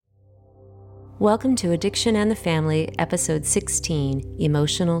Welcome to Addiction and the Family, Episode 16,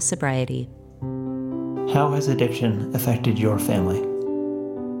 Emotional Sobriety. How has addiction affected your family?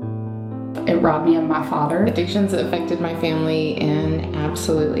 It robbed me of my father. Addiction's affected my family in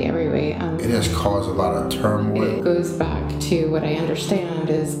absolutely every way. It has caused a lot of turmoil. It goes back to what I understand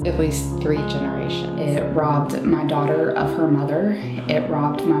is at least 3 generations. It robbed my daughter of her mother. It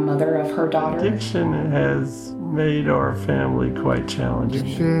robbed my mother of her daughter. Addiction has made our family quite challenging.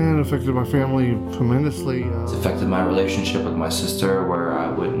 Addiction affected my family tremendously. It's affected my relationship with my sister, where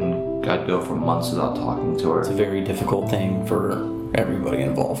I'd go for months without talking to her. It's a very difficult thing for everybody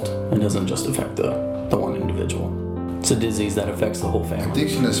involved. It doesn't just affect the one individual. It's a disease that affects the whole family.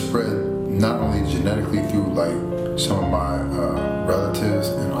 Addiction is spread not only genetically through some of my relatives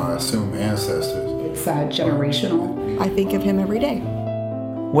and I assume ancestors. It's generational. I think of him every day.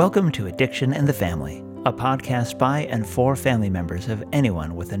 Welcome to Addiction and the Family, a podcast by and for family members of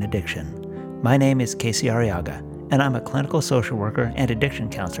anyone with an addiction. My name is Casey Arriaga, and I'm a clinical social worker and addiction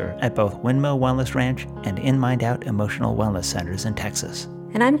counselor at both Windmill Wellness Ranch and In Mind Out Emotional Wellness Centers in Texas.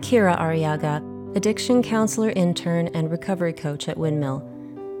 And I'm Kira Arriaga, addiction counselor, intern, and recovery coach at Windmill.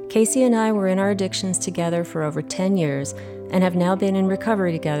 Casey and I were in our addictions together for over 10 years and have now been in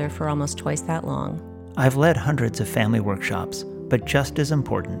recovery together for almost twice that long. I've led hundreds of family workshops, but just as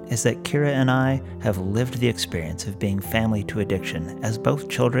important is that Kira and I have lived the experience of being family to addiction as both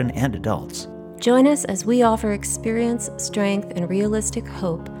children and adults. Join us as we offer experience, strength, and realistic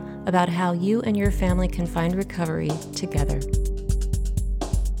hope about how you and your family can find recovery together.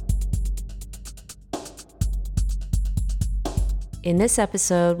 In this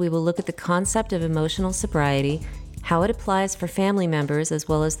episode, we will look at the concept of emotional sobriety, how it applies for family members as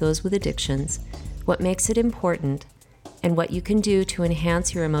well as those with addictions, what makes it important, and what you can do to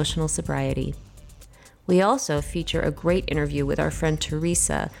enhance your emotional sobriety. We also feature a great interview with our friend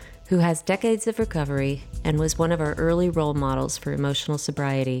Teresa, who has decades of recovery and was one of our early role models for emotional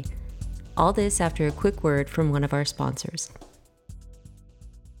sobriety. All this after a quick word from one of our sponsors.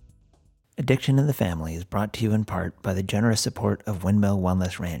 Addiction in the Family is brought to you in part by the generous support of Windmill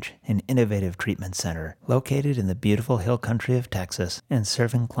Wellness Ranch, an innovative treatment center located in the beautiful hill country of Texas and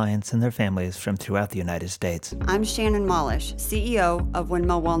serving clients and their families from throughout the United States. I'm Shannon Molish, CEO of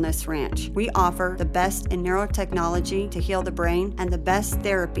Windmill Wellness Ranch. We offer the best in neurotechnology to heal the brain and the best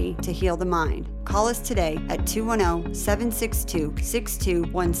therapy to heal the mind. Call us today at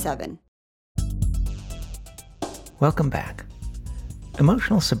 210-762-6217. Welcome back.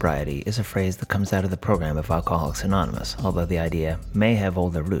 Emotional sobriety is a phrase that comes out of the program of Alcoholics Anonymous, although the idea may have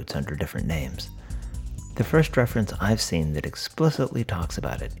older roots under different names. The first reference I've seen that explicitly talks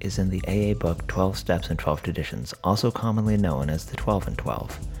about it is in the AA book 12 Steps and 12 Traditions, also commonly known as the 12 and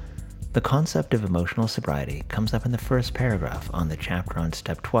 12. The concept of emotional sobriety comes up in the first paragraph on the chapter on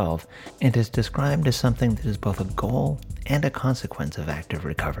Step 12 and is described as something that is both a goal and a consequence of active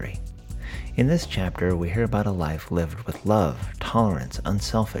recovery. In this chapter, we hear about a life lived with love, tolerance,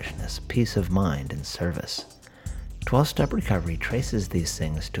 unselfishness, peace of mind, and service. 12-step recovery traces these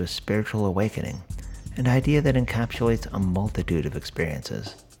things to a spiritual awakening, an idea that encapsulates a multitude of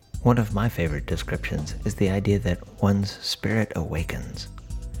experiences. One of my favorite descriptions is the idea that one's spirit awakens.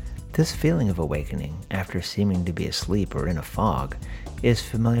 This feeling of awakening, after seeming to be asleep or in a fog, is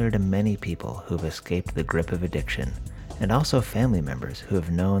familiar to many people who've escaped the grip of addiction, and also family members who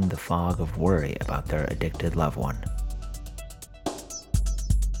have known the fog of worry about their addicted loved one.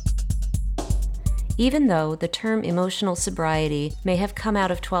 Even though the term emotional sobriety may have come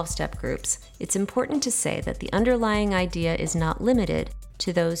out of 12-step groups, it's important to say that the underlying idea is not limited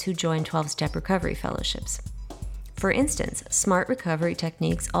to those who join 12-step recovery fellowships. For instance, SMART recovery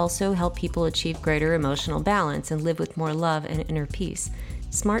techniques also help people achieve greater emotional balance and live with more love and inner peace.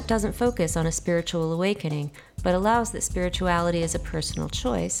 SMART doesn't focus on a spiritual awakening, but allows that spirituality as a personal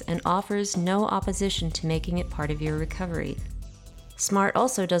choice and offers no opposition to making it part of your recovery. SMART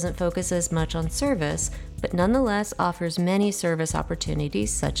also doesn't focus as much on service, but nonetheless offers many service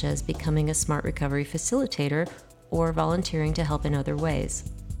opportunities such as becoming a SMART recovery facilitator or volunteering to help in other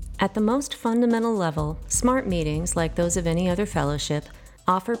ways. At the most fundamental level, SMART meetings, like those of any other fellowship,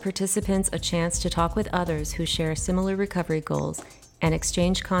 offer participants a chance to talk with others who share similar recovery goals and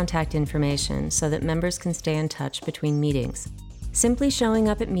exchange contact information so that members can stay in touch between meetings. Simply showing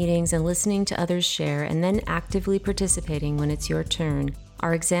up at meetings and listening to others share and then actively participating when it's your turn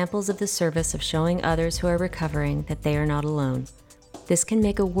are examples of the service of showing others who are recovering that they are not alone. This can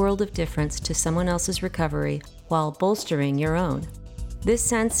make a world of difference to someone else's recovery while bolstering your own. This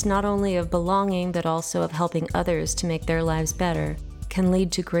sense not only of belonging but also of helping others to make their lives better can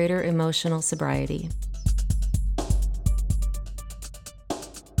lead to greater emotional sobriety.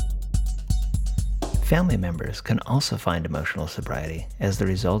 Family members can also find emotional sobriety as the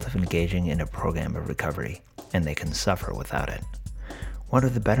result of engaging in a program of recovery, and they can suffer without it. One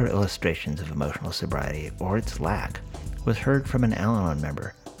of the better illustrations of emotional sobriety, or its lack, was heard from an Al-Anon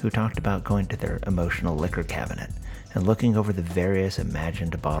member who talked about going to their emotional liquor cabinet and looking over the various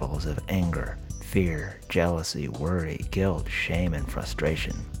imagined bottles of anger, fear, jealousy, worry, guilt, shame, and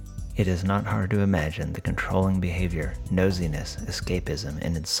frustration. It is not hard to imagine the controlling behavior, nosiness, escapism,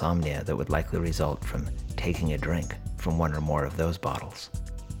 and insomnia that would likely result from taking a drink from one or more of those bottles.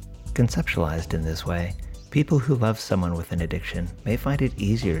 Conceptualized in this way, people who love someone with an addiction may find it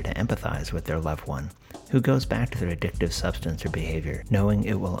easier to empathize with their loved one who goes back to their addictive substance or behavior, knowing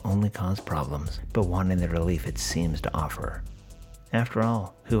it will only cause problems, but wanting the relief it seems to offer. After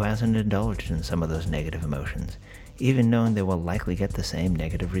all, who hasn't indulged in some of those negative emotions, even knowing they will likely get the same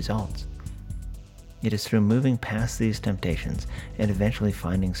negative results? It is through moving past these temptations and eventually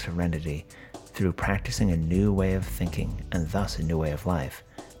finding serenity through practicing a new way of thinking and thus a new way of life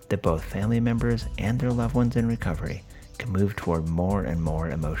that both family members and their loved ones in recovery can move toward more and more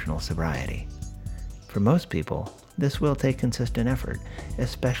emotional sobriety. For most people, this will take consistent effort,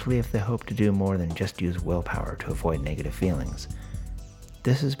 especially if they hope to do more than just use willpower to avoid negative feelings.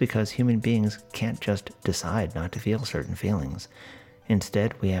 This is because human beings can't just decide not to feel certain feelings.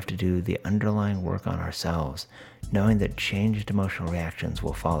 Instead, we have to do the underlying work on ourselves, knowing that changed emotional reactions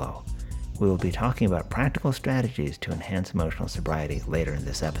will follow. We will be talking about practical strategies to enhance emotional sobriety later in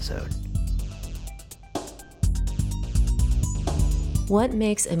this episode. What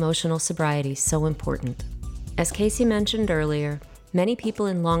makes emotional sobriety so important? As Casey mentioned earlier, many people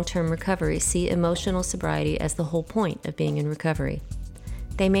in long-term recovery see emotional sobriety as the whole point of being in recovery.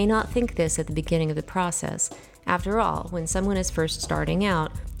 They may not think this at the beginning of the process. After all, when someone is first starting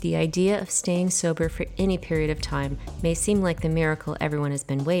out, the idea of staying sober for any period of time may seem like the miracle everyone has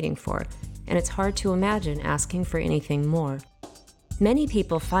been waiting for, and it's hard to imagine asking for anything more. Many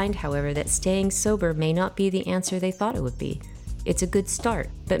people find, however, that staying sober may not be the answer they thought it would be. It's a good start,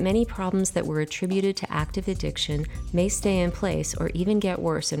 but many problems that were attributed to active addiction may stay in place or even get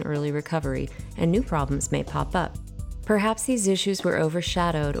worse in early recovery, and new problems may pop up. Perhaps these issues were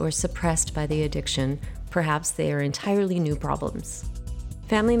overshadowed or suppressed by the addiction. Perhaps they are entirely new problems.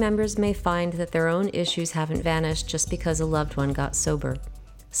 Family members may find that their own issues haven't vanished just because a loved one got sober.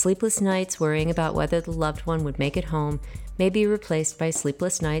 Sleepless nights worrying about whether the loved one would make it home may be replaced by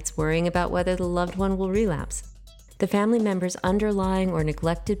sleepless nights worrying about whether the loved one will relapse. The family member's underlying or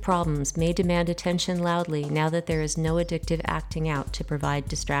neglected problems may demand attention loudly now that there is no addictive acting out to provide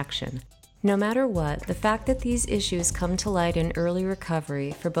distraction. No matter what, the fact that these issues come to light in early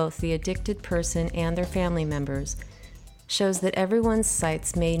recovery for both the addicted person and their family members shows that everyone's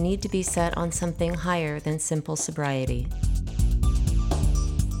sights may need to be set on something higher than simple sobriety.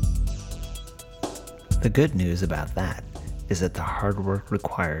 The good news about that is that the hard work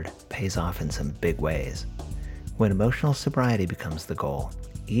required pays off in some big ways. When emotional sobriety becomes the goal,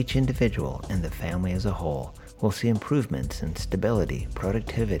 each individual and the family as a whole will see improvements in stability,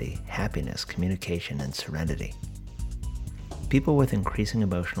 productivity, happiness, communication, and serenity. People with increasing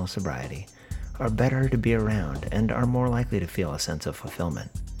emotional sobriety are better to be around and are more likely to feel a sense of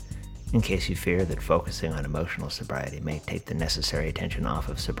fulfillment. In case you fear that focusing on emotional sobriety may take the necessary attention off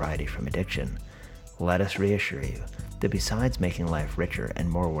of sobriety from addiction, let us reassure you that besides making life richer and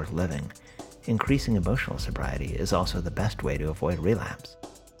more worth living, increasing emotional sobriety is also the best way to avoid relapse.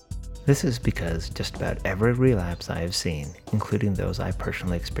 This is because just about every relapse I have seen, including those I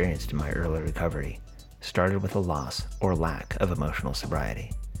personally experienced in my early recovery, started with a loss or lack of emotional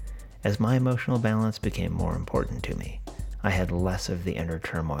sobriety. As my emotional balance became more important to me, I had less of the inner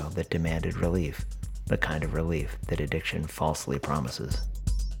turmoil that demanded relief, the kind of relief that addiction falsely promises.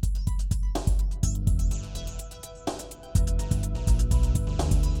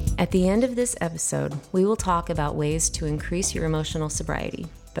 At the end of this episode, we will talk about ways to increase your emotional sobriety.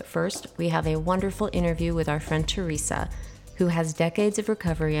 But first, we have a wonderful interview with our friend Teresa, who has decades of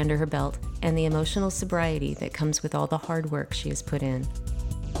recovery under her belt and the emotional sobriety that comes with all the hard work she has put in.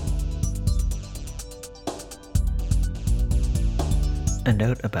 A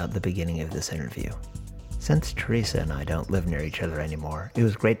note about the beginning of this interview. Since Teresa and I don't live near each other anymore, it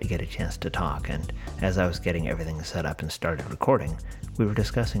was great to get a chance to talk, and as I was getting everything set up and started recording, we were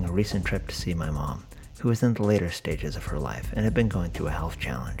discussing a recent trip to see my mom, who was in the later stages of her life and had been going through a health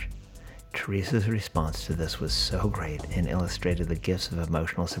challenge. Teresa's response to this was so great and illustrated the gifts of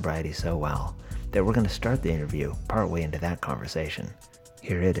emotional sobriety so well that we're going to start the interview partway into that conversation.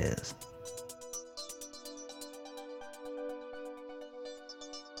 Here it is.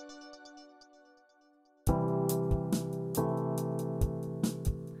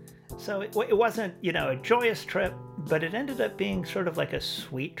 so it wasn't, a joyous trip, but it ended up being sort of like a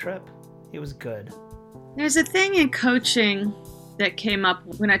sweet trip. It was good. There's a thing in coaching that came up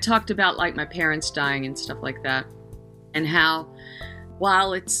when I talked about like my parents dying and stuff like that, and how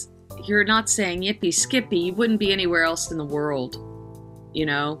while you're not saying yippee skippy, you wouldn't be anywhere else in the world,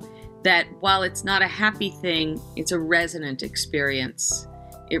 that while it's not a happy thing, it's a resonant experience.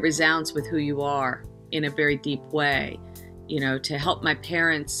 It resounds with who you are in a very deep way. To help my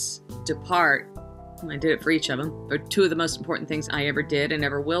parents depart, I did it for each of them. They're two of the most important things I ever did and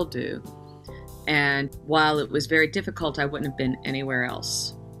ever will do. And while it was very difficult, I wouldn't have been anywhere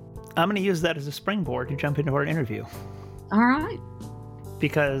else. I'm going to use that as a springboard to jump into our interview. All right.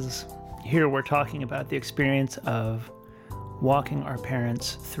 Because here we're talking about the experience of walking our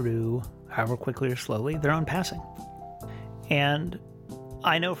parents through, however quickly or slowly, their own passing. And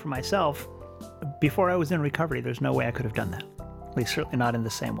I know for myself, before I was in recovery, there's no way I could have done that. At least certainly not in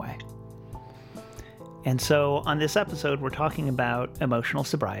the same way. And so on this episode, we're talking about emotional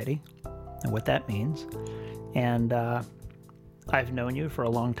sobriety and what that means. And I've known you for a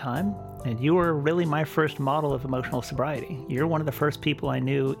long time, and you were really my first model of emotional sobriety. You're one of the first people I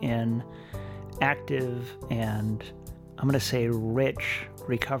knew in active and, I'm going to say, rich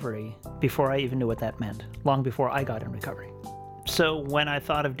recovery before I even knew what that meant, long before I got in recovery. So when I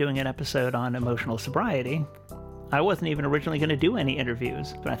thought of doing an episode on emotional sobriety, I wasn't even originally going to do any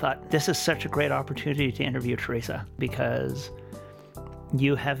interviews, but I thought this is such a great opportunity to interview Teresa because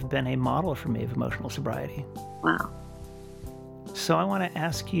you have been a model for me of emotional sobriety. Wow. So I want to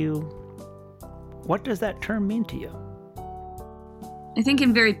ask you, what does that term mean to you? I think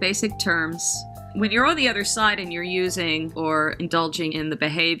in very basic terms, when you're on the other side and you're using or indulging in the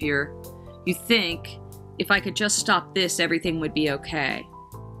behavior, you think, if I could just stop this, everything would be okay.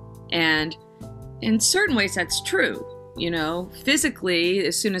 And in certain ways, that's true. Physically,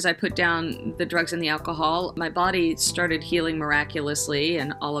 as soon as I put down the drugs and the alcohol, my body started healing miraculously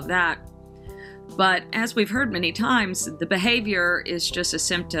and all of that. But as we've heard many times, the behavior is just a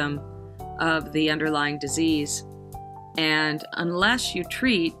symptom of the underlying disease. And unless you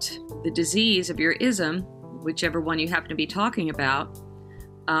treat the disease of your ism, whichever one you happen to be talking about,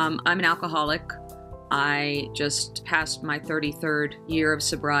 I'm an alcoholic. I just passed my 33rd year of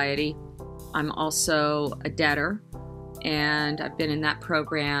sobriety. I'm also a debtor, and I've been in that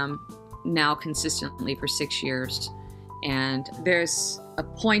program now consistently for 6 years. And there's a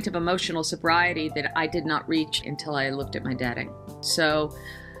point of emotional sobriety that I did not reach until I looked at my debting. So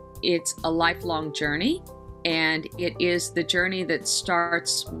it's a lifelong journey, and it is the journey that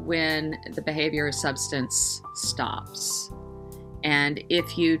starts when the behavior or substance stops. And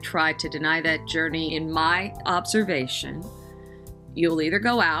if you try to deny that journey, in my observation, you'll either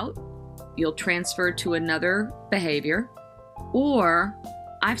go out, you'll transfer to another behavior, or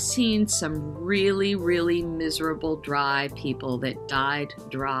I've seen some really, really miserable, dry people that died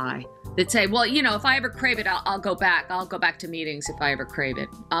dry that say, well, if I ever crave it, I'll go back. I'll go back to meetings if I ever crave it.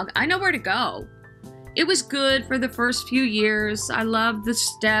 I know where to go. It was good for the first few years. I loved the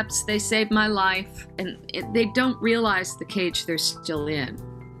steps. They saved my life. And they don't realize the cage they're still in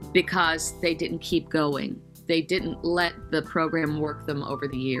because they didn't keep going. They didn't let the program work them over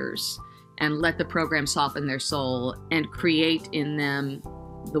the years and let the program soften their soul and create in them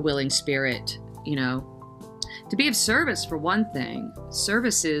the willing spirit, to be of service. For one thing,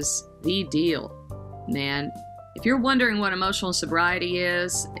 service is the deal, man. If you're wondering what emotional sobriety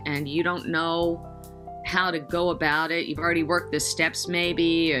is and you don't know how to go about it, you've already worked the steps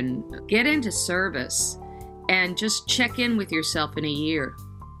maybe, and get into service and just check in with yourself in a year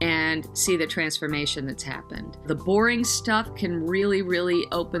and see the transformation that's happened. The boring stuff can really, really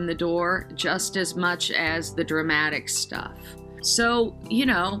open the door just as much as the dramatic stuff. So,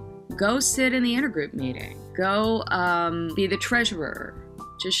 go sit in the intergroup meeting. Go be the treasurer.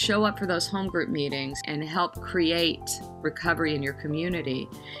 Just show up for those home group meetings and help create recovery in your community.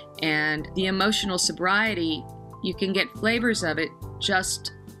 And the emotional sobriety, you can get flavors of it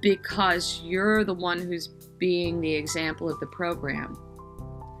just because you're the one who's being the example of the program.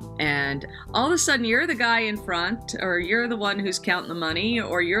 And all of a sudden you're the guy in front, or you're the one who's counting the money,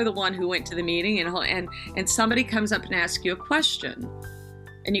 or you're the one who went to the meeting, and somebody comes up and asks you a question.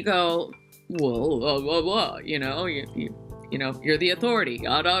 And you go, well, you're the authority,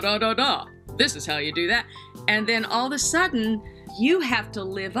 da. This is how you do that. And then all of a sudden, you have to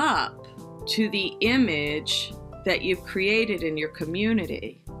live up to the image that you've created in your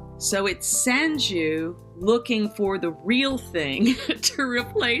community. So it sends you looking for the real thing to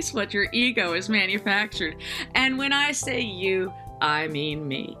replace what your ego has manufactured. And when I say you, I mean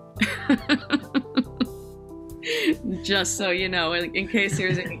me. Just so you know, in case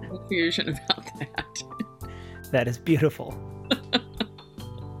there's any confusion about that. That is beautiful.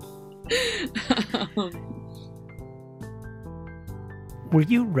 Were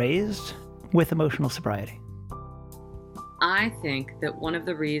you raised with emotional sobriety? I think that one of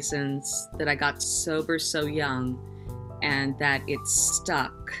the reasons that I got sober so young and that it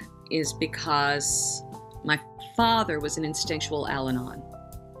stuck is because my father was an instinctual Al-Anon.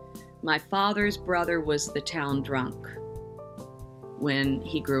 My father's brother was the town drunk when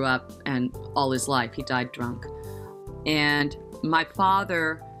he grew up, and all his life he died drunk. And my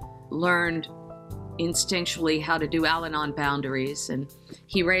father learned instinctually how to do Al-Anon boundaries, and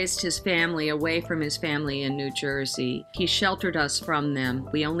he raised his family away from his family in New Jersey. He sheltered us from them.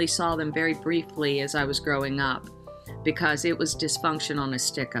 We only saw them very briefly as I was growing up because it was dysfunction on a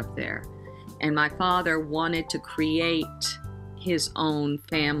stick up there. And my father wanted to create his own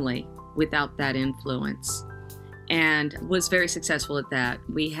family without that influence and was very successful at that.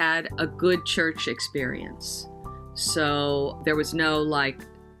 We had a good church experience. So there was no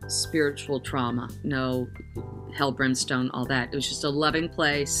spiritual trauma, no hell, brimstone, all that. It was just a loving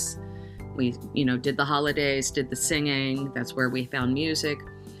place. We, did the holidays, did the singing. That's where we found music.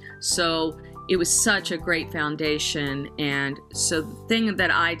 So it was such a great foundation. And so the thing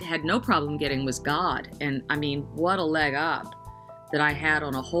that I had no problem getting was God. And I mean, what a leg up that I had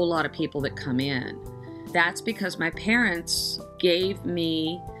on a whole lot of people that come in. That's because my parents gave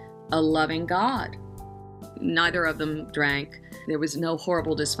me a loving God. Neither of them drank. There was no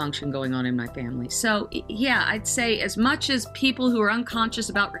horrible dysfunction going on in my family. So yeah, I'd say as much as people who are unconscious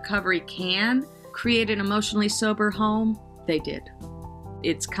about recovery can create an emotionally sober home, they did.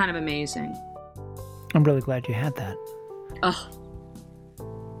 It's kind of amazing. I'm really glad you had that. Oh,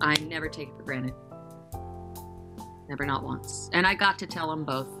 I never take it for granted. Never, not once. And I got to tell them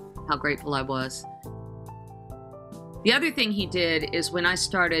both how grateful I was. The other thing he did is when I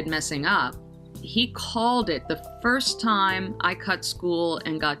started messing up, he called it the first time I cut school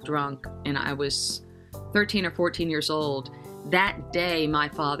and got drunk, and I was 13 or 14 years old. That day, my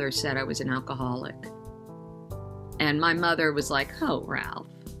father said I was an alcoholic. And my mother was like, "Oh, Ralph."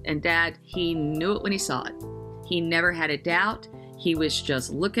 And Dad, he knew it when he saw it. He never had a doubt. He was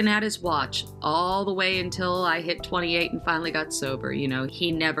just looking at his watch all the way until I hit 28 and finally got sober.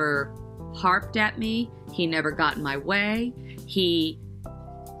 He never harped at me. He never got in my way. He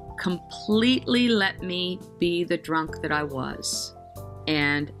completely let me be the drunk that I was.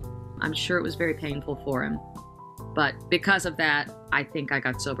 And I'm sure it was very painful for him. But because of that, I think I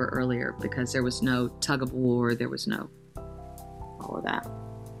got sober earlier because there was no tug of war. There was no all of that.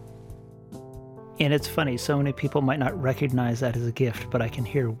 And it's funny, so many people might not recognize that as a gift, but I can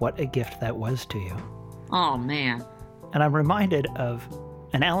hear what a gift that was to you. Oh, man. And I'm reminded of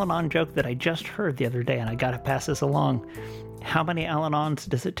an Al-Anon joke that I just heard the other day, and I got to pass this along. How many Al-Anons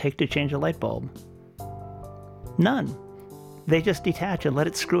does it take to change a light bulb? None. They just detach and let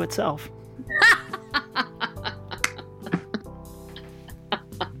it screw itself.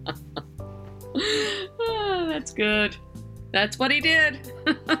 Oh, that's good. That's what he did.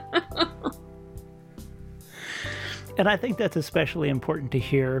 And I think that's especially important to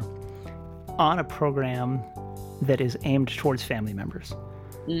hear on a program that is aimed towards family members.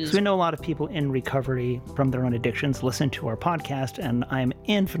 So we know a lot of people in recovery from their own addictions listen to our podcast, and I'm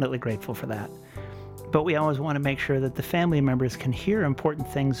infinitely grateful for that. But we always want to make sure that the family members can hear important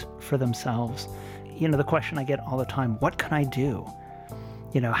things for themselves. The question I get all the time, what can I do?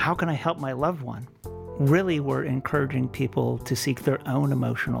 How can I help my loved one? Really, we're encouraging people to seek their own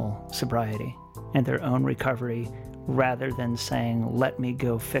emotional sobriety and their own recovery rather than saying, let me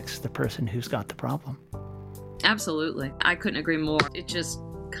go fix the person who's got the problem. Absolutely. I couldn't agree more. It's just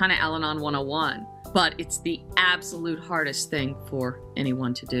kind of Al-Anon 101, but it's the absolute hardest thing for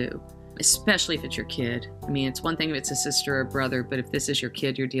anyone to do, especially if it's your kid. I mean, it's one thing if it's a sister or brother, but if this is your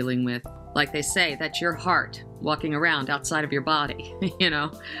kid you're dealing with, like they say, that's your heart walking around outside of your body.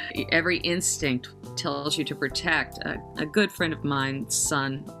 Every instinct tells you to protect. A good friend of mine's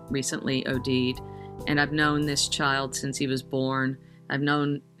son recently OD'd, and I've known this child since he was born. I've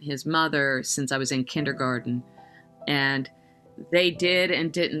known his mother since I was in kindergarten, and they did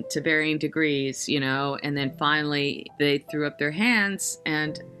and didn't to varying degrees, and then finally they threw up their hands,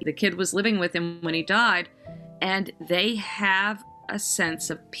 and the kid was living with him when he died, and they have a sense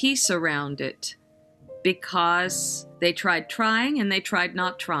of peace around it because they tried trying and they tried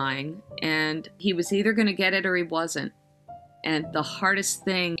not trying, and he was either going to get it or he wasn't. And the hardest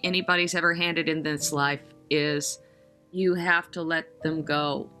thing anybody's ever handed in this life is you have to let them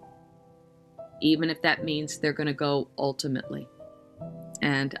go, even if that means they're going to go ultimately.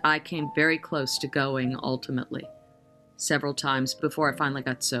 And I came very close to going ultimately, several times before I finally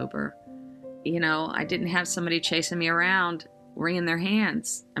got sober. I didn't have somebody chasing me around, wringing their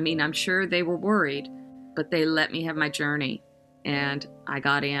hands. I mean, I'm sure they were worried, but they let me have my journey. And I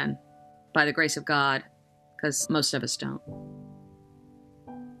got in by the grace of God, because most of us don't.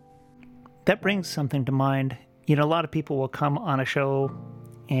 That brings something to mind. A lot of people will come on a show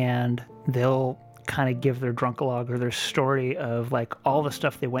and they'll kind of give their drunkalog or their story of like all the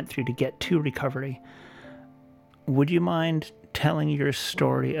stuff they went through to get to recovery. Would you mind telling your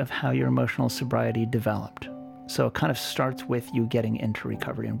story of how your emotional sobriety developed? So it kind of starts with you getting into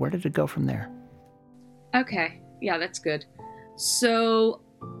recovery, and where did it go from there? Okay, yeah, that's good. So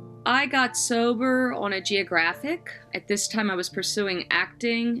I got sober on a geographic. At this time I was pursuing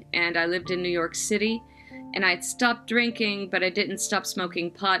acting, and I lived in New York City, and I'd stopped drinking, but I didn't stop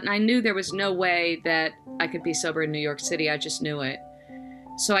smoking pot, and I knew there was no way that I could be sober in New York City. I just knew it.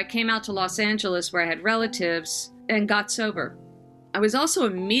 So I came out to Los Angeles, where I had relatives, and got sober. I was also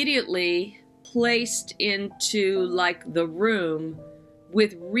immediately placed into like the room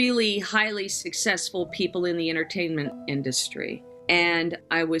with really highly successful people in the entertainment industry. And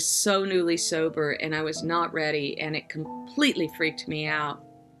I was so newly sober and I was not ready, and it completely freaked me out.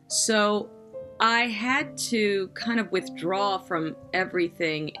 So I had to kind of withdraw from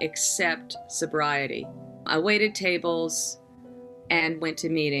everything except sobriety. I waited tables and went to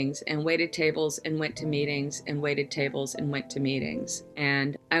meetings, and waited tables and went to meetings, and waited tables and went to meetings.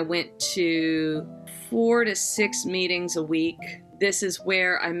 And I went to 4 to 6 meetings a week. This is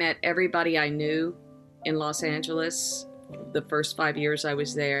where I met everybody I knew in Los Angeles the first 5 years I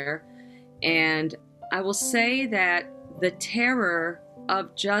was there. And I will say that the terror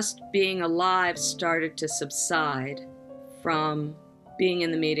of just being alive started to subside from being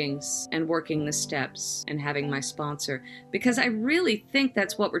in the meetings and working the steps and having my sponsor, because I really think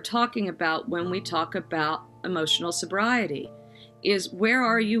that's what we're talking about when we talk about emotional sobriety, is where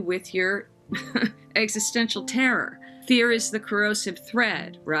are you with your existential terror? Fear is the corrosive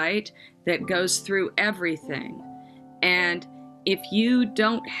thread, right, that goes through everything. And if you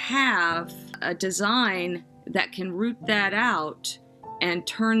don't have a design that can root that out and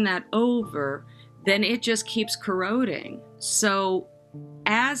turn that over, then it just keeps corroding. So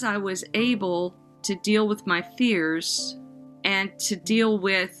as I was able to deal with my fears and to deal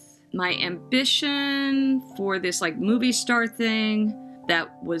with my ambition for this like movie star thing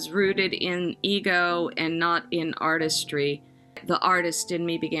that was rooted in ego and not in artistry, the artist in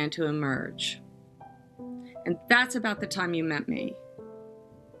me began to emerge. And that's about the time you met me.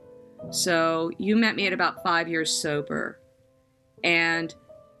 So you met me at about 5 years sober. And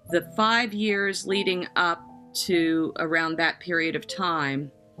the 5 years leading up to around that period of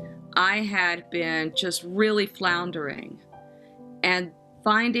time, I had been just really floundering. And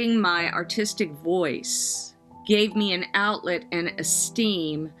finding my artistic voice gave me an outlet and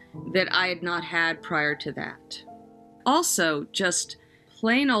esteem that I had not had prior to that. Also, just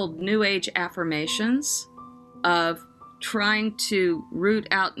plain old New Age affirmations of trying to root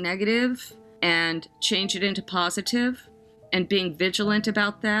out negative and change it into positive, and being vigilant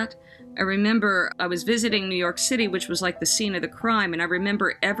about that. I remember I was visiting New York City, which was like the scene of the crime, and I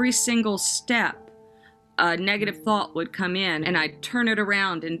remember every single step a negative thought would come in, and I'd turn it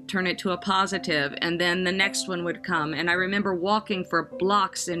around and turn it to a positive, and then the next one would come. And I remember walking for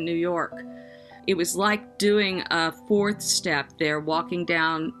blocks in New York. It was like doing a 4th step there, walking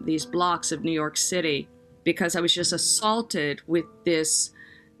down these blocks of New York City, because I was just assaulted with this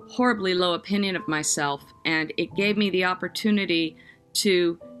horribly low opinion of myself. And it gave me the opportunity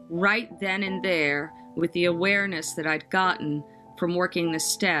to, right then and there, with the awareness that I'd gotten from working the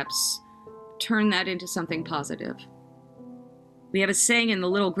steps, turn that into something positive. We have a saying in the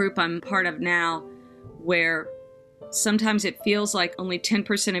little group I'm part of now where sometimes it feels like only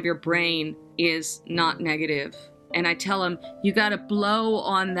 10% of your brain is not negative. And I tell them, you got to blow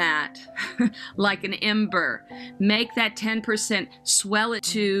on that like an ember. Make that 10%, swell it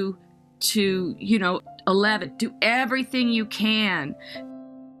to 11. Do everything you can.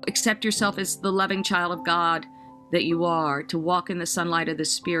 Accept yourself as the loving child of God that you are, to walk in the sunlight of the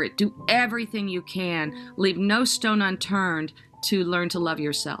Spirit. Do everything you can. Leave no stone unturned to learn to love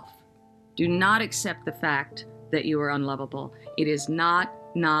yourself. Do not accept the fact that you are unlovable. It is not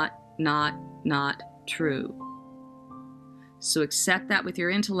true. So accept that with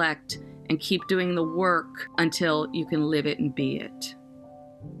your intellect and keep doing the work until you can live it and be it.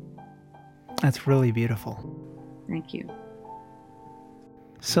 That's really beautiful. Thank you.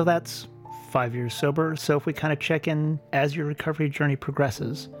 So that's 5 years sober. So if we kind of check in as your recovery journey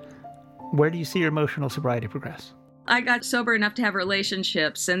progresses, where do you see your emotional sobriety progress? I got sober enough to have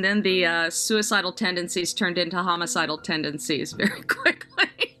relationships, and then the suicidal tendencies turned into homicidal tendencies very quickly.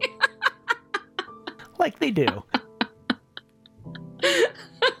 Like they do.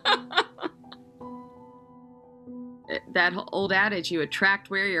 That old adage, you attract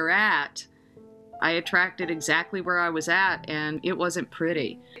where you're at. I attracted exactly where I was at, and it wasn't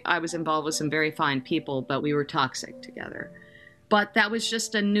pretty. I was involved with some very fine people, but we were toxic together. But that was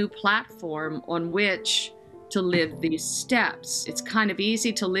just a new platform on which to live these steps. It's kind of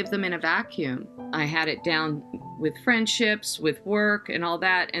easy to live them in a vacuum. I had it down with friendships, with work, and all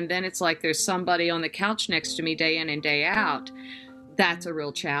that, and then it's like there's somebody on the couch next to me day in and day out. That's a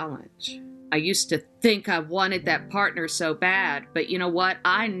real challenge. I used to think I wanted that partner so bad, but you know what?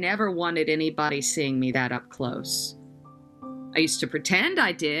 I never wanted anybody seeing me that up close. I used to pretend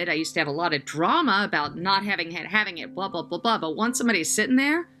I did. I used to have a lot of drama about not having it, blah, blah, blah, blah. But once somebody's sitting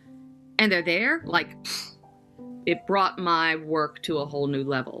there and they're there, like, it brought my work to a whole new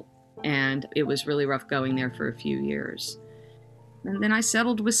level. And it was really rough going there for a few years. And then I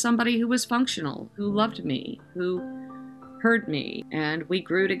settled with somebody who was functional, who loved me, who heard me, and we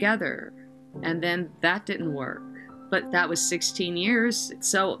grew together. And then that didn't work. But that was 16 years.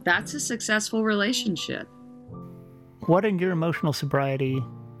 So that's a successful relationship. What in your emotional sobriety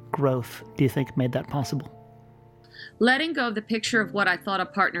growth do you think made that possible? Letting go of the picture of what I thought a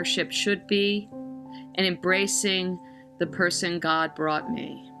partnership should be and embracing the person God brought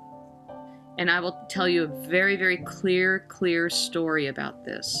me. And I will tell you a very, very clear story about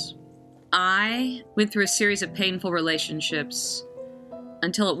this. I went through a series of painful relationships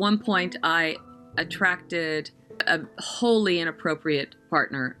until at one point I attracted a wholly inappropriate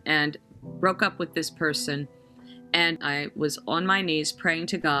partner and broke up with this person. And I was on my knees praying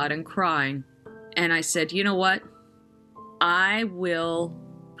to God and crying. And I said, you know what? I will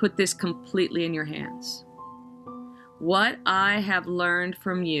put this completely in your hands. What I have learned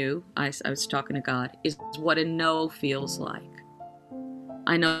from you, I was talking to God, is what a no feels like.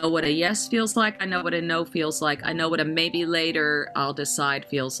 I know what a yes feels like. I know what a no feels like. I know what a maybe later I'll decide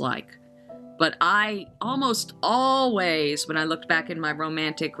feels like. But I almost always, when I looked back in my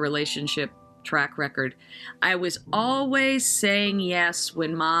romantic relationship track record, I was always saying yes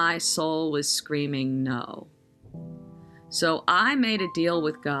when my soul was screaming no. So I made a deal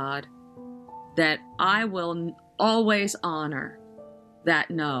with God that I will always honor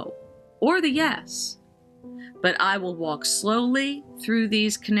that no or the yes. But I will walk slowly through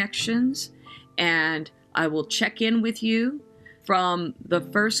these connections, and I will check in with you from the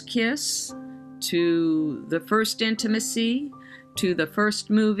first kiss to the first intimacy to the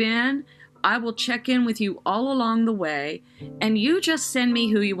first move in. I will check in with you all along the way, and you just send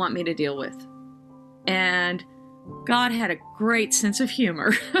me who you want me to deal with. And God had a great sense of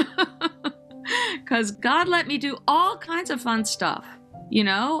humor because God let me do all kinds of fun stuff. You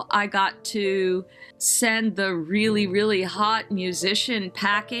know, I got to send the really, really hot musician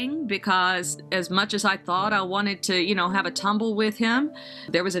packing because as much as I thought I wanted to, you know, have a tumble with him,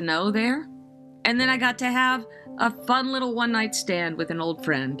 there was a no there. And then I got to have a fun little one-night stand with an old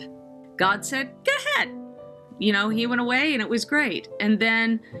friend. God said, go ahead. You know, he went away and it was great. And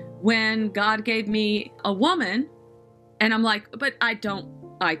then when God gave me a woman, and I'm like, but I don't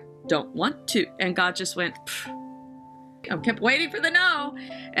want to. And God just went, pfft. I kept waiting for the no,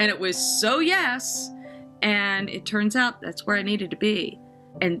 and it was so yes, and it turns out that's where I needed to be.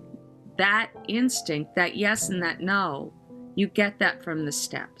 And that instinct, that yes and that no, you get that from the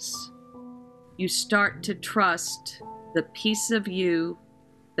steps. You start to trust the piece of you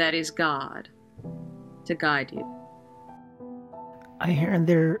that is God to guide you. I hear in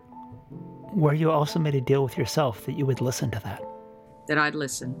there where you also made a deal with yourself that you would listen to that. That I'd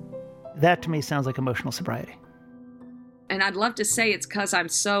listen. That to me sounds like emotional sobriety. And I'd love to say it's because I'm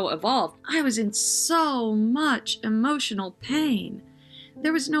so evolved. I was in so much emotional pain.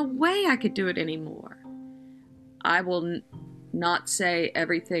 There was no way I could do it anymore. I will not say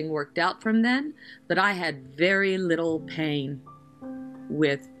everything worked out from then, but I had very little pain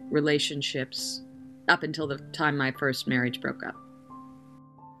with relationships up until the time my first marriage broke up.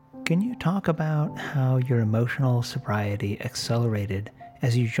 Can you talk about how your emotional sobriety accelerated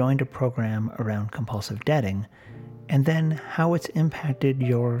as you joined a program around compulsive debting, and then how it's impacted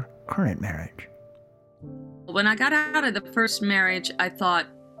your current marriage? When I got out of the first marriage, I thought,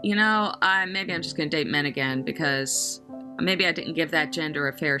 you know, maybe I'm just going to date men again because maybe I didn't give that gender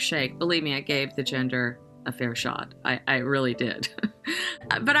a fair shake. Believe me, I gave the gender a fair shot. I really did.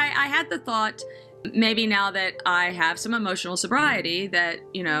 But I had the thought, maybe now that I have some emotional sobriety that,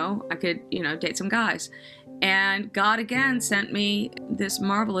 you know, I could, you know, date some guys. And God again sent me this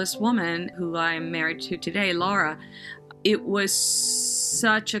marvelous woman who I'm married to today, Laura. It was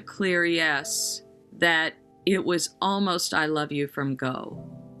such a clear yes that it was almost I love you from go.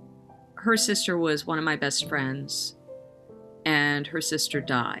 Her sister was one of my best friends, and her sister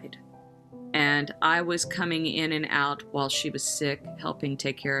died. And I was coming in and out while she was sick, helping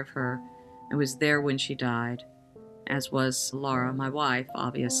take care of her. I was there when she died, as was Laura, my wife,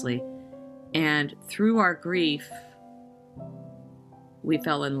 obviously. And through our grief, we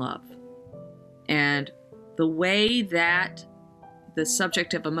fell in love. And the way that the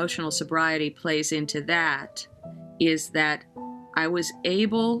subject of emotional sobriety plays into that is that I was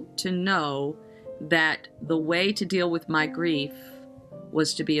able to know that the way to deal with my grief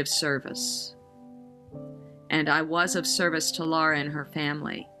was to be of service. And I was of service to Laura and her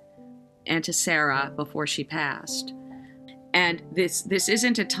family, and to Sarah before she passed. And this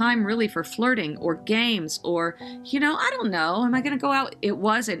isn't a time really for flirting or games or, I don't know, am I going to go out? It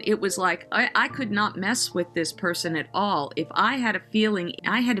wasn't. It was like I could not mess with this person at all. If I had a feeling,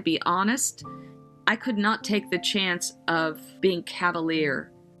 I had to be honest. I could not take the chance of being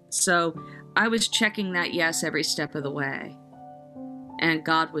cavalier. So I was checking that yes every step of the way. And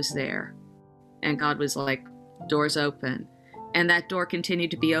God was there. And God was like, doors open. And that door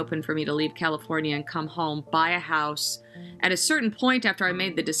continued to be open for me to leave California and come home, buy a house. At a certain point after I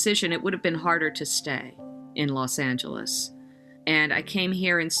made the decision, it would have been harder to stay in Los Angeles. And I came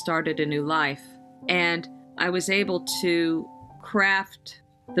here and started a new life. And I was able to craft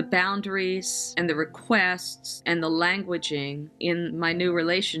the boundaries and the requests and the languaging in my new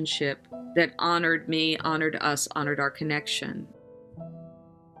relationship that honored me, honored us, honored our connection.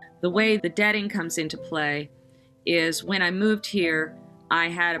 The way the debting comes into play is when I moved here, I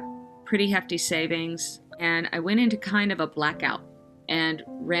had a pretty hefty savings, and I went into kind of a blackout and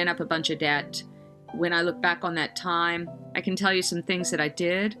ran up a bunch of debt. When I look back on that time, I can tell you some things that I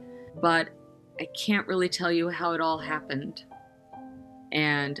did, but I can't really tell you how it all happened.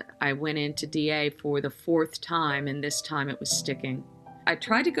 And I went into DA for the 4th time, and this time it was sticking. I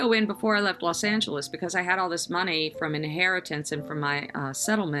tried to go in before I left Los Angeles because I had all this money from inheritance and from my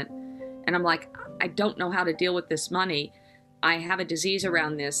settlement. And I'm like, I don't know how to deal with this money. I have a disease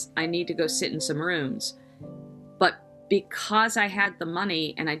around this. I need to go sit in some rooms. But because I had the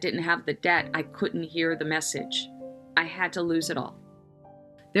money and I didn't have the debt, I couldn't hear the message. I had to lose it all.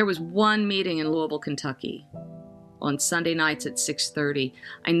 There was one meeting in Louisville, Kentucky on Sunday nights at 6:30.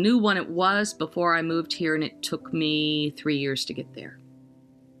 I knew when it was before I moved here, and it took me 3 years to get there.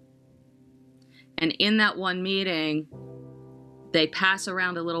 And in that one meeting, they pass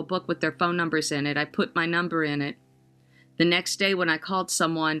around a little book with their phone numbers in it. I put my number in it. The next day when I called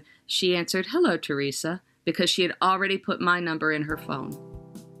someone, she answered, "Hello, Teresa," because she had already put my number in her phone.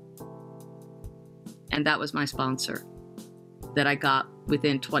 And that was my sponsor that I got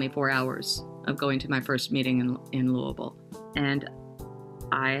within 24 hours of going to my first meeting in Louisville. And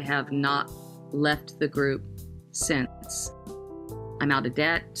I have not left the group since. I'm out of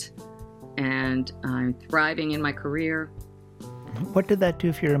debt, and I'm thriving in my career. What did that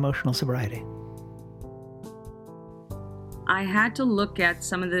do for your emotional sobriety? I had to look at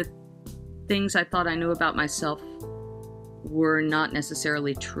some of the things I thought I knew about myself were not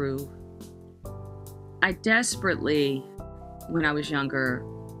necessarily true. I desperately, when I was younger,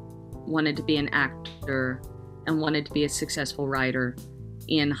 wanted to be an actor and wanted to be a successful writer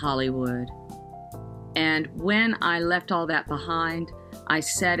in Hollywood. And when I left all that behind, I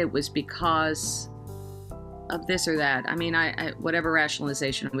said it was because of this or that. I mean, I whatever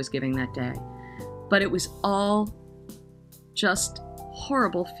rationalization I was giving that day. But it was all just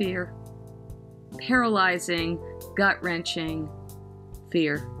horrible fear. Paralyzing, gut-wrenching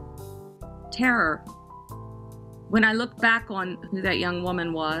fear. Terror. When I look back on who that young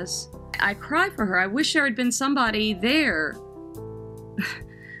woman was, I cry for her. I wish there had been somebody there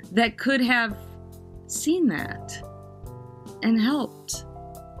that could have seen that and helped.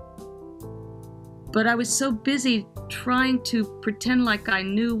 But I was so busy trying to pretend like I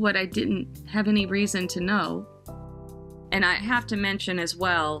knew what I didn't have any reason to know. And I have to mention as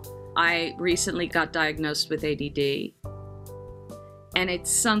well, I recently got diagnosed with ADD. And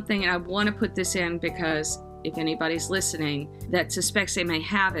it's something, and I want to put this in because if anybody's listening that suspects they may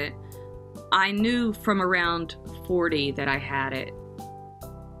have it, I knew from around 40 that I had it.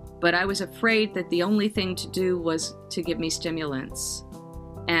 But I was afraid that the only thing to do was to give me stimulants.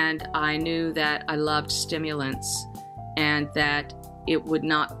 And I knew that I loved stimulants and that it would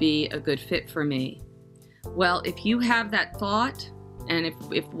not be a good fit for me. Well, if you have that thought, and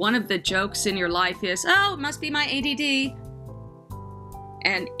if one of the jokes in your life is, "Oh, it must be my ADD,"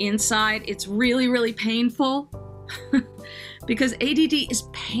 and inside it's really, really painful because ADD is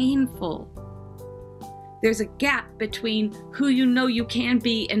painful. There's a gap between who you know you can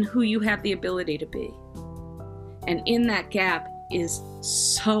be and who you have the ability to be. And in that gap is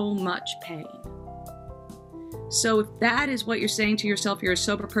so much pain. So if that is what you're saying to yourself, you're a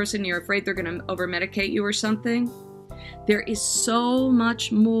sober person, you're afraid they're going to over-medicate you or something, there is so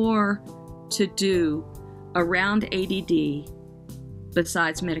much more to do around ADD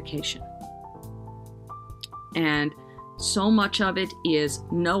besides medication. And so much of it is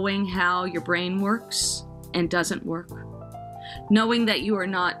knowing how your brain works and doesn't work. Knowing that you are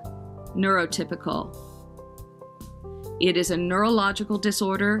not neurotypical. It is a neurological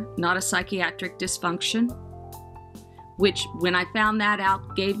disorder, not a psychiatric dysfunction, which, when I found that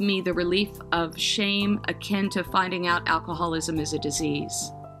out, gave me the relief of shame akin to finding out alcoholism is a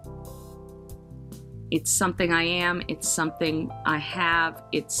disease. It's something I am, it's something I have,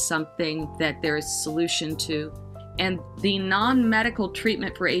 it's something that there is a solution to. And the non-medical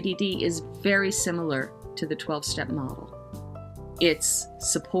treatment for ADD is very similar to the 12-step model. It's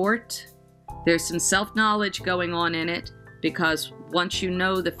support. There's some self-knowledge going on in it, because once you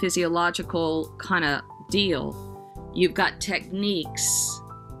know the physiological kind of deal, you've got techniques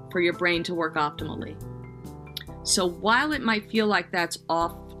for your brain to work optimally. So while it might feel like that's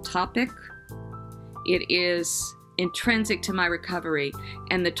off topic, it is intrinsic to my recovery.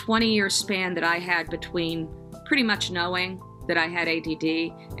 And the 20-year span that I had between pretty much knowing that I had ADD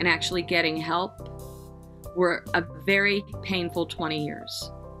and actually getting help were a very painful 20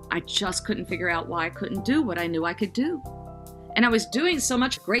 years. I just couldn't figure out why I couldn't do what I knew I could do. And I was doing so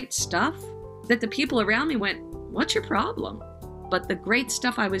much great stuff that the people around me went, "What's your problem?" But the great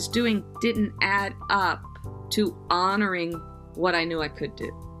stuff I was doing didn't add up to honoring what I knew I could do.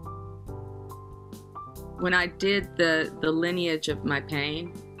 When I did the lineage of my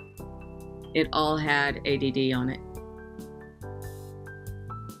pain, it all had ADD on it.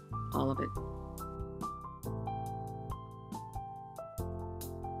 All of it.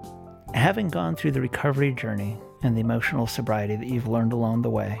 Having gone through the recovery journey and the emotional sobriety that you've learned along the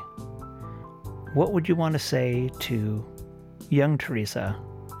way, what would you want to say to young Teresa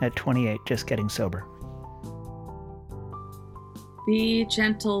at 28 just getting sober? Be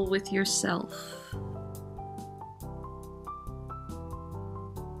gentle with yourself.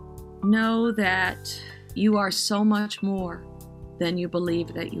 Know that you are so much more than you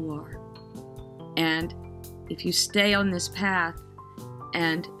believe that you are. And if you stay on this path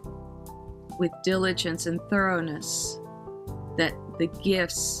and with diligence and thoroughness, that the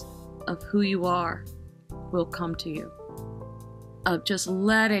gifts of who you are will come to you. Of just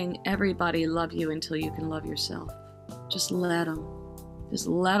letting everybody love you until you can love yourself. Just let them. Just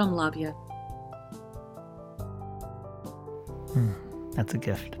let them love you. That's a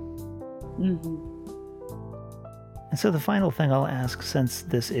gift. Mm-hmm. And so the final thing I'll ask, since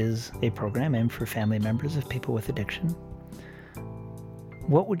this is a program aimed for family members of people with addiction,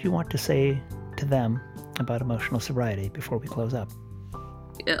 what would you want to say to them about emotional sobriety before we close up?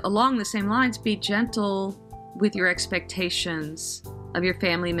 Along the same lines, be gentle with your expectations of your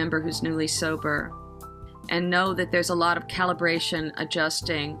family member who's newly sober, and know that there's a lot of calibration,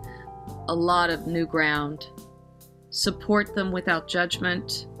 adjusting, a lot of new ground. Support them without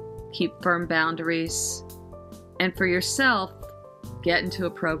judgment, keep firm boundaries, and for yourself, get into a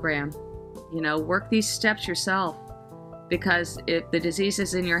program. Work these steps yourself, because if the disease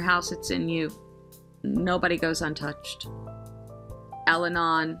is in your house, it's in you. Nobody goes untouched.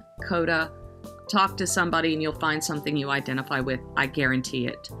 Al-Anon, CODA, talk to somebody and you'll find something you identify with. I guarantee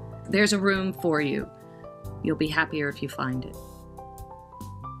it. There's a room for you. You'll be happier if you find it.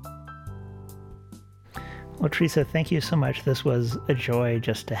 Well, Teresa, thank you so much. This was a joy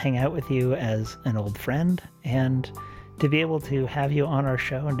just to hang out with you as an old friend, and to be able to have you on our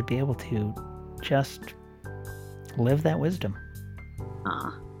show and to be able to just live that wisdom.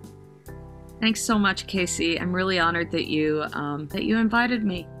 Thanks so much, Casey. I'm really honored that you invited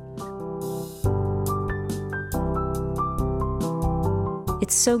me.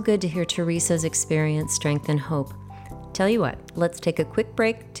 It's so good to hear Teresa's experience, strength, and hope. Tell you what, let's take a quick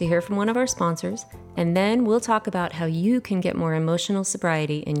break to hear from one of our sponsors, and then we'll talk about how you can get more emotional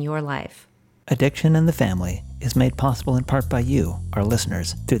sobriety in your life. Addiction and the Family is made possible in part by you, our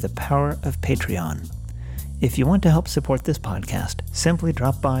listeners, through the power of Patreon. If you want to help support this podcast, simply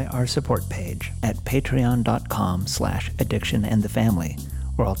drop by our support page at patreon.com/addictionandthefamily,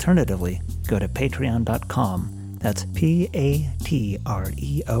 or alternatively, go to patreon.com, that's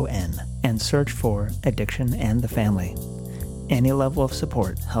Patreon, and search for Addiction and the Family. Any level of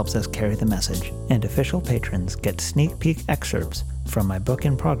support helps us carry the message, and official patrons get sneak peek excerpts From my book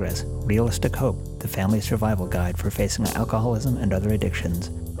in progress, Realistic Hope, The Family Survival Guide for Facing Alcoholism and Other Addictions,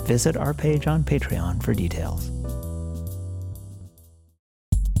 visit our page on Patreon for details.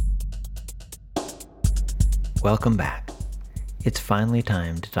 Welcome back. It's finally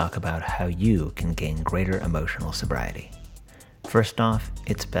time to talk about how you can gain greater emotional sobriety. First off,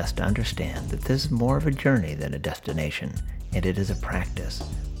 it's best to understand that this is more of a journey than a destination, and it is a practice,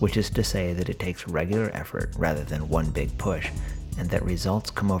 which is to say that it takes regular effort rather than one big push, and that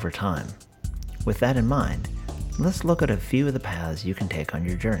results come over time. With that in mind, let's look at a few of the paths you can take on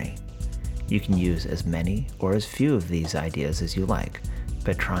your journey. You can use as many or as few of these ideas as you like,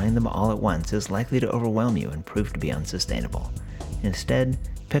 but trying them all at once is likely to overwhelm you and prove to be unsustainable. Instead,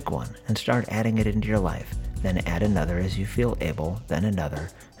 pick one and start adding it into your life, then add another as you feel able, then another,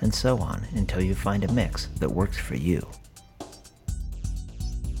 and so on until you find a mix that works for you.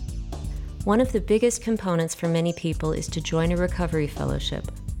 One of the biggest components for many people is to join a recovery fellowship.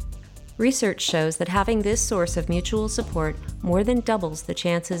 Research shows that having this source of mutual support more than doubles the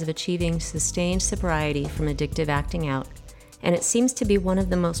chances of achieving sustained sobriety from addictive acting out, and it seems to be one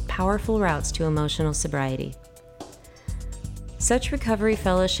of the most powerful routes to emotional sobriety. Such recovery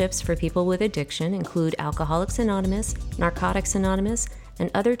fellowships for people with addiction include Alcoholics Anonymous, Narcotics Anonymous,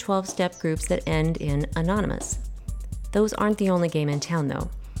 and other 12-step groups that end in Anonymous. Those aren't the only game in town, though.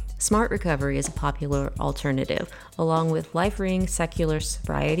 Smart Recovery is a popular alternative, along with Life Ring Secular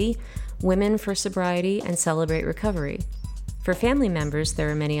Sobriety, Women for Sobriety, and Celebrate Recovery. For family members, there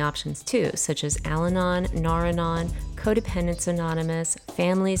are many options too, such as Al-Anon, Nar-Anon, Codependence Anonymous,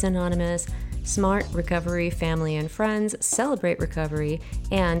 Families Anonymous, Smart Recovery Family and Friends, Celebrate Recovery,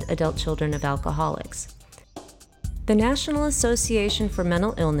 and Adult Children of Alcoholics. The National Association for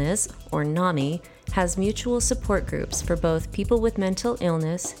Mental Illness, or NAMI, has mutual support groups for both people with mental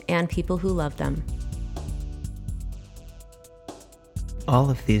illness and people who love them. All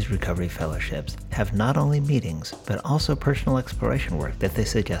of these recovery fellowships have not only meetings, but also personal exploration work that they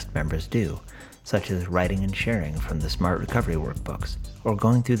suggest members do, such as writing and sharing from the Smart Recovery workbooks, or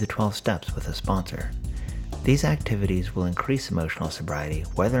going through the 12 steps with a sponsor. These activities will increase emotional sobriety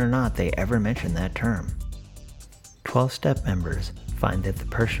whether or not they ever mention that term. 12-step members find that the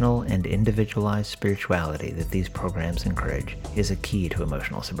personal and individualized spirituality that these programs encourage is a key to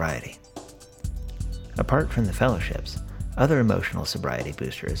emotional sobriety. Apart from the fellowships, other emotional sobriety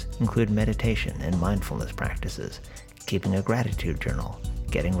boosters include meditation and mindfulness practices, keeping a gratitude journal,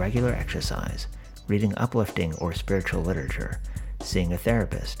 getting regular exercise, reading uplifting or spiritual literature, seeing a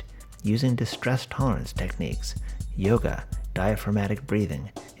therapist, using distress tolerance techniques, yoga, diaphragmatic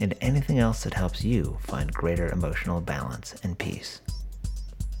breathing, and anything else that helps you find greater emotional balance and peace.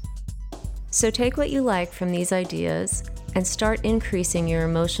 So take what you like from these ideas and start increasing your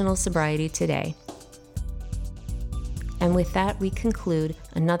emotional sobriety today. And with that, we conclude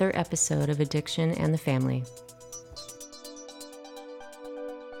another episode of Addiction and the Family.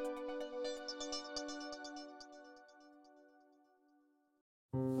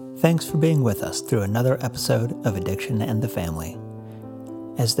 Thanks for being with us through another episode of Addiction and the Family.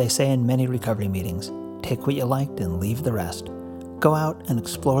 As they say in many recovery meetings, take what you liked and leave the rest. Go out and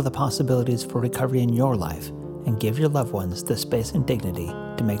explore the possibilities for recovery in your life and give your loved ones the space and dignity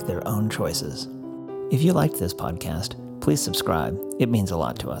to make their own choices. If you liked this podcast, please subscribe. It means a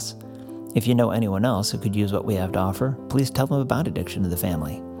lot to us. If you know anyone else who could use what we have to offer, please tell them about Addiction to the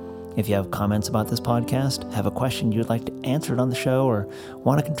Family. If you have comments about this podcast, have a question you'd like to answer it on the show, or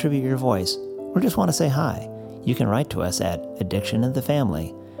want to contribute your voice, or just want to say hi, you can write to us at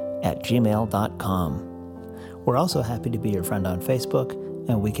addictionandthefamily@gmail.com. We're also happy to be your friend on Facebook,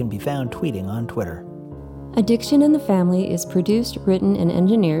 and we can be found tweeting on Twitter. Addiction and the Family is produced, written, and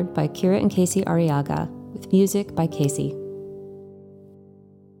engineered by Kira and Casey Arriaga, with music by Casey.